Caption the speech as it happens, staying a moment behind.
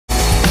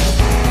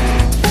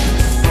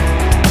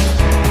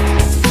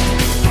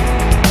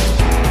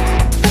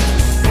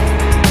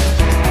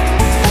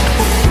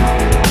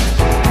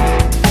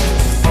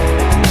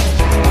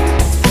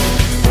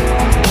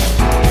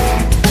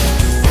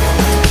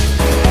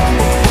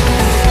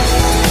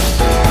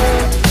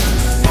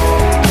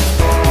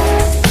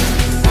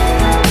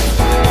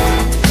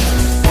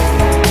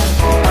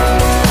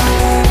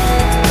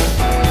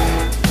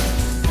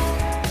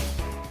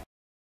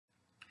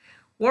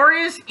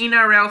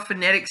NRL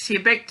Fanatics here,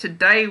 back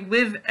today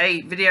with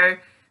a video.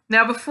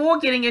 Now, before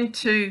getting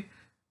into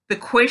the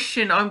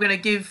question I'm going to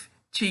give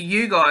to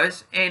you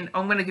guys, and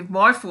I'm going to give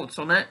my thoughts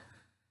on it,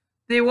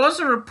 there was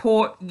a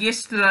report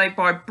yesterday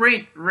by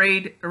Brent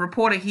Reid, a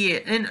reporter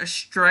here in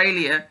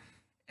Australia,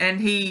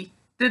 and he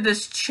did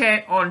this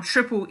chat on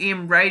Triple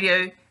M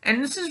radio,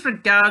 and this is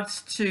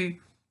regards to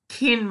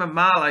Ken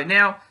Maumalo.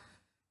 Now,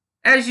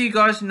 as you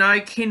guys know,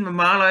 Ken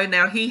Maumalo,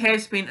 now he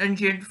has been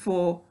injured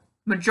for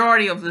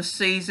majority of the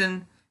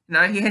season. You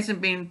know, he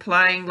hasn't been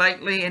playing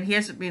lately and he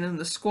hasn't been in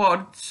the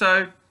squad.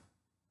 So,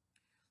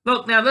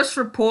 look, now this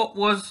report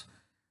was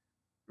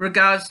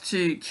regards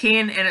to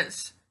Ken, and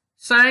it's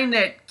saying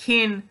that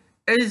Ken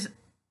is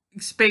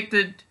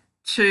expected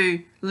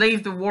to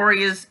leave the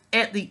Warriors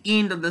at the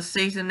end of the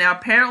season. Now,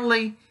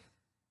 apparently,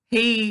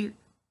 he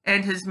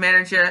and his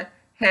manager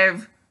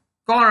have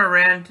gone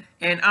around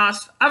and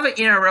asked other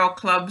NRL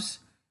clubs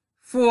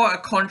for a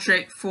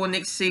contract for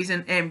next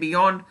season and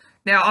beyond.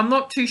 Now, I'm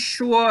not too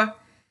sure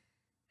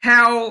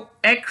how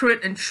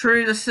accurate and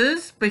true this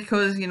is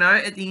because, you know,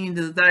 at the end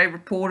of the day,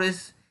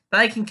 reporters,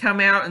 they can come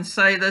out and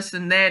say this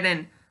and that,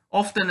 and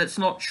often it's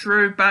not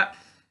true. But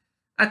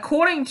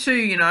according to,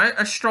 you know,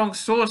 a strong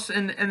source,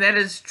 and that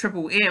is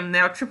Triple M.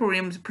 Now, Triple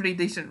M is a pretty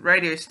decent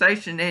radio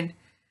station, and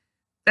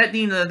at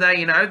the end of the day,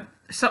 you know,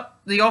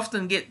 they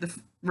often get the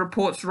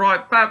reports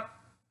right. But,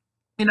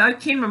 you know,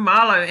 Ken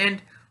Maumalo,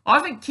 and I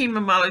think Ken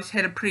Maumalo's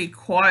had a pretty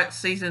quiet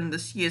season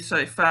this year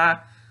so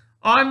far.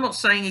 I'm not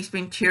saying he's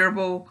been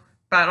terrible,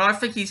 but I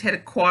think he's had a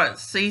quiet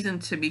season,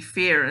 to be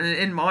fair,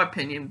 in my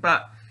opinion.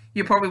 But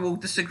you probably will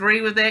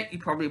disagree with that. You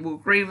probably will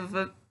agree with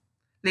it.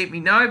 Let me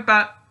know.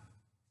 But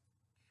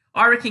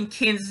I reckon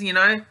Ken's, you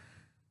know,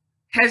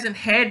 hasn't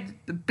had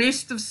the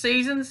best of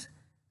seasons.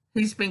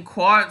 He's been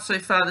quiet so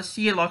far this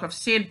year, like I've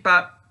said.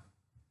 But,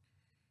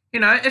 you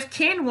know, if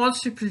Ken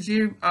wants to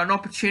pursue an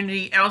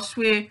opportunity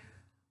elsewhere,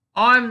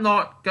 I'm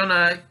not going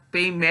to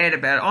be mad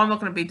about it. I'm not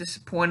going to be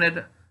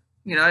disappointed.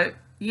 You know,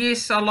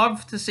 yes, I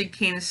love to see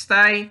Ken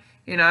stay.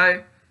 You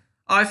know,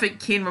 I think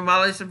Ken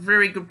Maumalo is a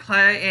very good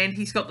player and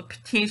he's got the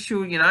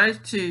potential, you know,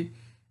 to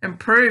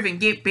improve and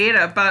get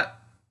better. But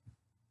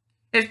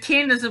if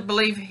Ken doesn't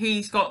believe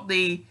he's got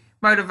the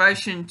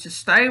motivation to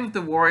stay with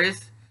the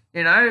Warriors,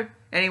 you know,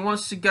 and he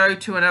wants to go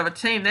to another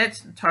team,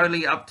 that's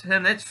totally up to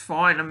him. That's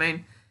fine. I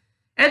mean,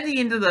 at the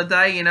end of the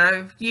day, you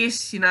know,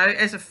 yes, you know,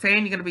 as a fan,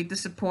 you're going to be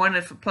disappointed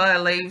if a player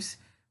leaves,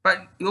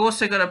 but you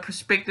also got a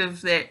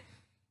perspective that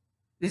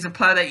there's a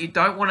player that you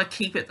don't want to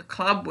keep at the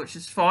club, which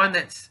is fine.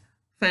 That's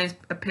fans'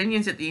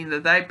 opinions at the end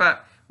of the day.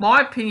 But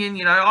my opinion,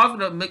 you know, I've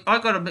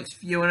got a mixed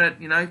view on it,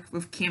 you know,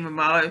 with Ken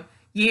Maumalo.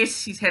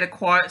 Yes, he's had a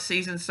quiet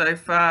season so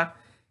far.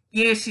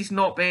 Yes, he's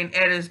not been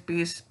at his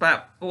best,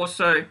 but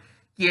also,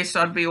 yes,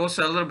 I'd be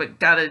also a little bit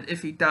gutted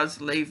if he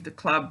does leave the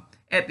club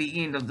at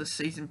the end of the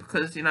season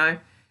because, you know,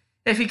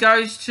 if he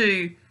goes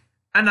to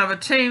another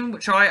team,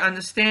 which I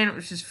understand,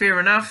 which is fair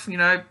enough, you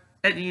know,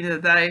 at the end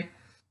of the day,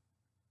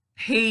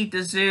 he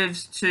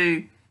deserves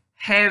to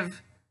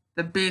have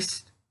the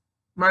best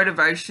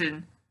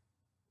motivation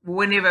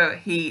whenever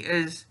he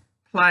is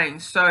playing.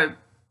 So,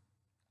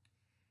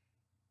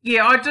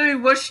 yeah, I do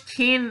wish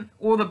Ken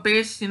all the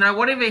best. You know,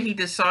 whatever he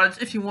decides,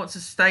 if he wants to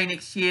stay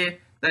next year,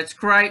 that's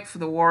great for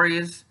the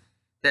Warriors.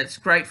 That's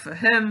great for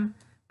him.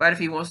 But if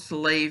he wants to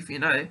leave, you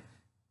know,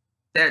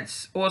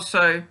 that's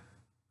also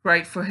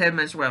great for him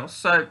as well.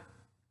 So,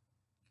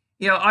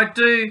 you know, I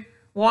do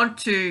want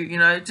to, you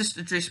know, just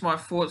address my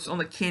thoughts on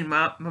the Ken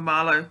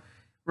Maumalo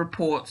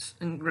reports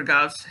in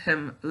regards to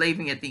him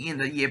leaving at the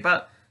end of the year.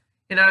 But,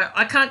 you know,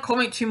 I can't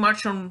comment too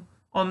much on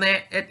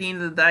that at the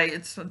end of the day.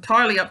 It's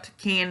entirely up to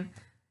Ken.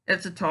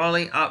 It's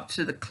entirely up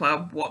to the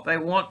club, what they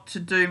want to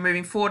do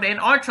moving forward. And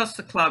I trust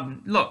the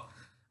club. Look,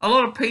 a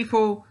lot of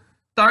people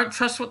don't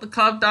trust what the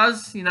club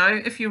does. You know,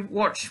 if you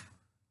watch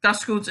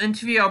Gus Gould's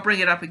interview, I'll bring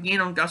it up again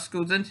on Gus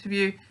Gould's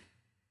interview.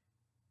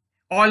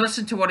 I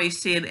listened to what he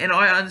said, and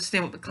I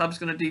understand what the club's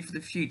going to do for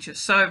the future.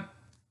 So,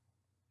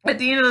 at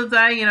the end of the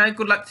day, you know,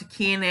 good luck to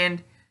Ken,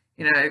 and,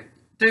 you know,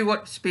 do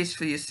what's best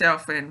for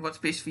yourself and what's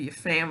best for your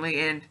family.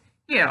 And,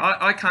 yeah,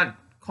 I can't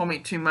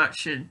comment too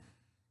much and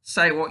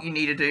say what you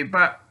need to do,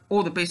 but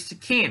all the best to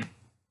Ken.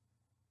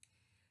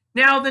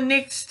 Now, the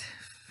next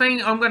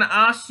thing I'm going to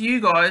ask you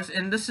guys,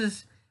 and this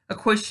is a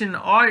question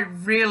I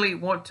really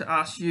want to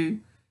ask you,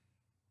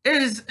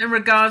 is in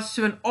regards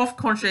to an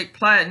off-contract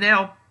player.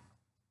 Now,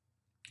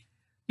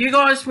 you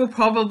guys will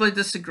probably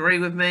disagree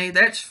with me.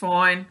 That's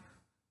fine.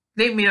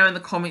 Let me know in the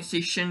comment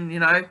section, you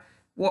know,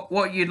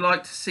 what you'd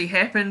like to see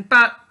happen.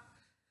 But,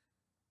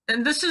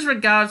 and this is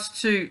regards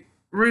to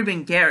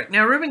Reuben Garrick.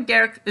 Now, Reuben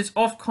Garrick is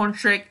off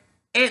contract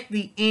at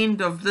the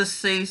end of this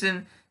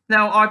season.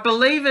 Now, I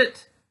believe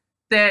it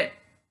that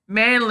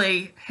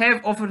Manly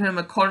have offered him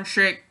a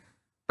contract,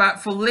 but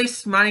for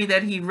less money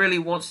that he really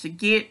wants to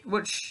get,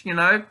 which, you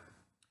know,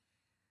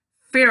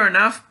 fair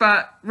enough.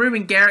 But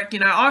Reuben Garrick, you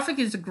know, I think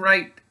he's a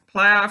great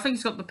player. I think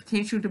he's got the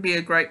potential to be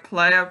a great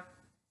player.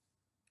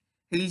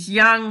 He's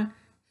young,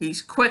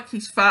 he's quick,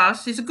 he's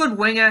fast, he's a good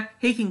winger.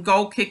 He can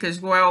goal kick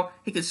as well.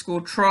 He can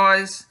score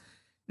tries.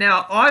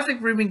 Now, I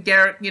think Reuben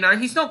Garrick, you know,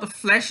 he's not the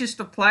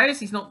flashiest of players.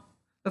 He's not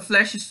the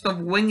flashiest of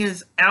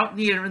wingers out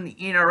there in the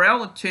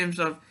NRL in terms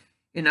of,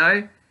 you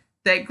know,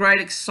 that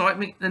great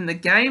excitement in the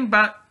game.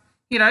 But,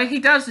 you know, he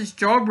does his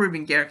job,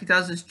 Reuben Garrick. He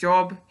does his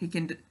job. He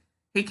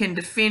can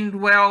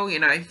defend well, you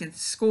know, he can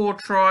score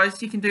tries.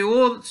 He can do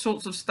all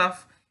sorts of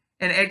stuff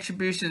and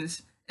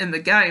attributions in the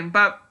game.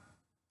 But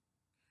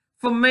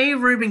for me,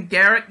 Reuben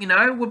Garrick, you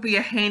know, would be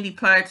a handy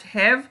player to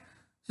have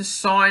to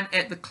sign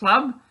at the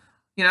club.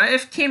 You know,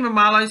 if Ken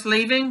Maumalo's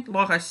leaving,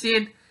 like I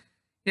said,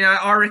 you know,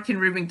 I reckon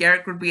Reuben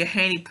Garrick would be a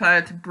handy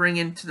player to bring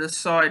into the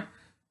side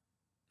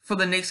for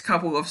the next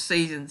couple of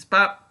seasons.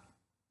 But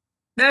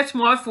that's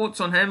my thoughts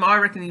on him. I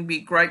reckon he'd be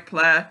a great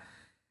player.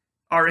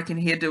 I reckon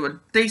he'd do a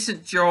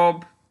decent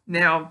job.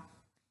 Now,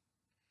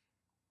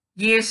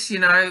 yes, you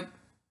know,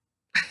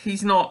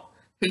 he's not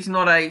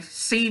a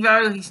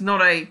Sevo. He's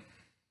not a,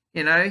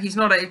 you know, he's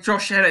not a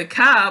Josh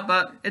Addo-Carr.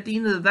 But at the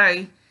end of the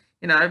day,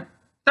 you know,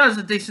 does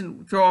a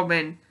decent job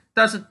and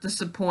doesn't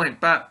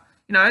disappoint. But,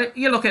 you know,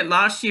 you look at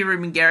last year,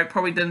 Reuben Garrick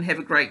probably didn't have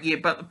a great year,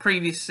 but the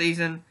previous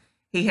season,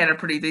 he had a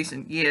pretty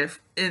decent year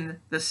in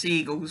the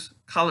Seagulls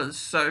colours.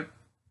 So,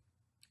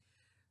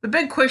 the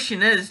big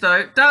question is,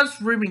 though,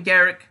 does Reuben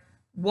Garrick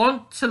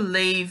want to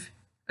leave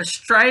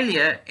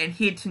Australia and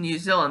head to New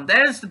Zealand?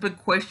 That is the big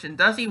question.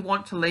 Does he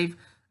want to leave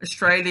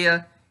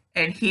Australia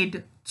and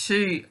head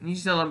to New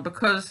Zealand?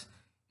 Because,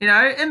 you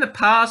know, in the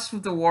past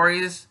with the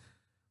Warriors,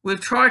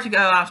 we've tried to go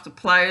after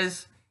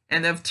players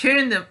and they've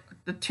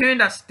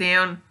turned us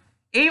down.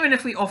 Even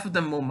if we offered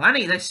them more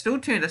money, they still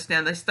turned us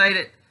down. They stayed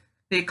at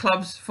their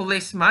clubs for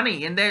less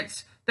money. And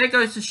that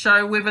goes to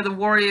show whether the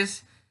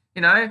Warriors,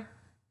 you know,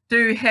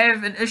 do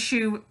have an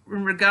issue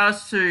in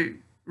regards to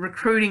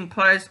recruiting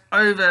players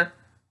over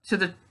to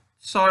the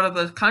side of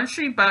the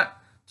country, but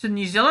to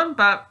New Zealand.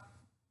 But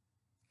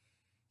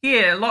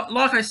yeah,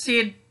 like I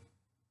said,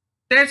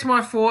 that's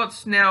my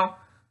thoughts now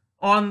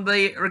on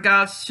the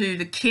regards to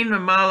the Ken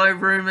Maumalo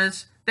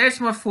rumours.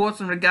 That's my thoughts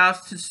in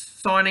regards to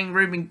signing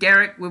Reuben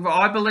Garrick, whether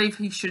I believe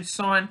he should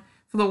sign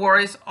for the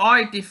Warriors.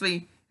 I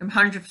definitely am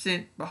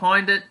 100%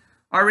 behind it.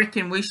 I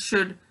reckon we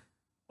should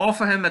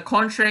offer him a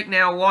contract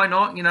now. Why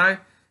not? You know,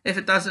 if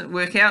it doesn't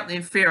work out,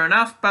 then fair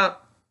enough.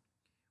 But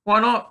why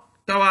not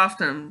go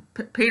after him?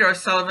 Peter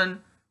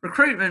O'Sullivan,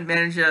 recruitment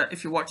manager,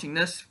 if you're watching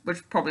this, which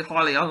is probably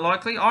highly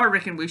unlikely, I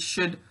reckon we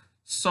should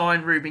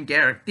sign Reuben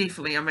Garrick.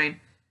 Definitely. I mean,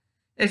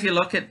 if you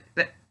look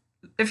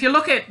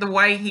at the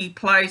way he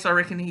plays, I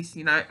reckon he's,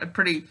 you know, a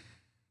pretty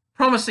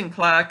promising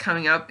player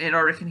coming up, and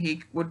I reckon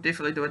he would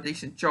definitely do a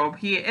decent job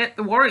here at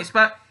the Warriors.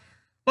 But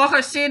like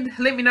I said,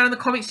 let me know in the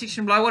comment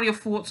section below, what are your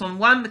thoughts on,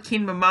 1, the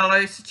Ken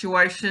Maumalo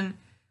situation,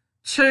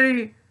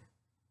 2,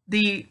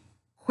 the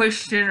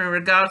question in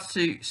regards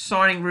to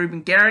signing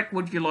Reuben Garrick.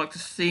 Would you like to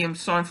see him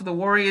sign for the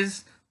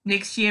Warriors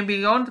next year and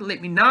beyond?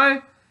 Let me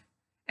know.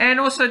 And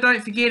also,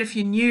 don't forget, if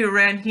you're new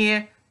around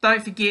here,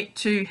 don't forget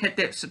to hit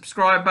that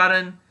subscribe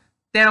button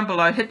down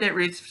below. Hit that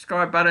red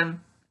subscribe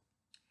button.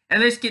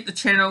 And let's get the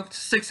channel to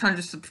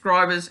 600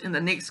 subscribers in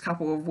the next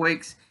couple of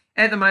weeks.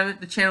 At the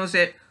moment, the channel's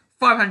at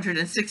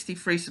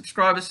 563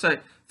 subscribers. So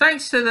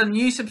thanks to the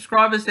new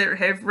subscribers that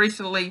have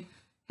recently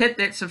hit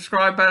that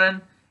subscribe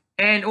button.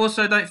 And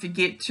also, don't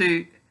forget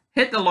to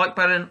hit the like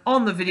button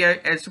on the video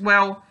as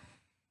well.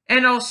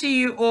 And I'll see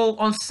you all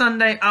on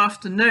Sunday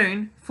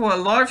afternoon for a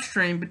live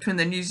stream between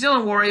the New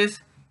Zealand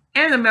Warriors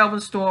and the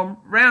Melbourne Storm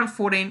round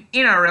 14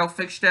 NRL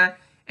fixture.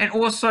 And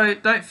also,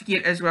 don't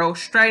forget as well,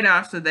 straight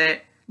after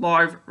that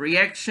live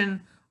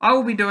reaction, I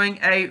will be doing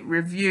a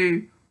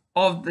review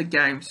of the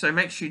game. So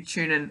make sure you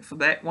tune in for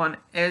that one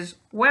as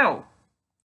well.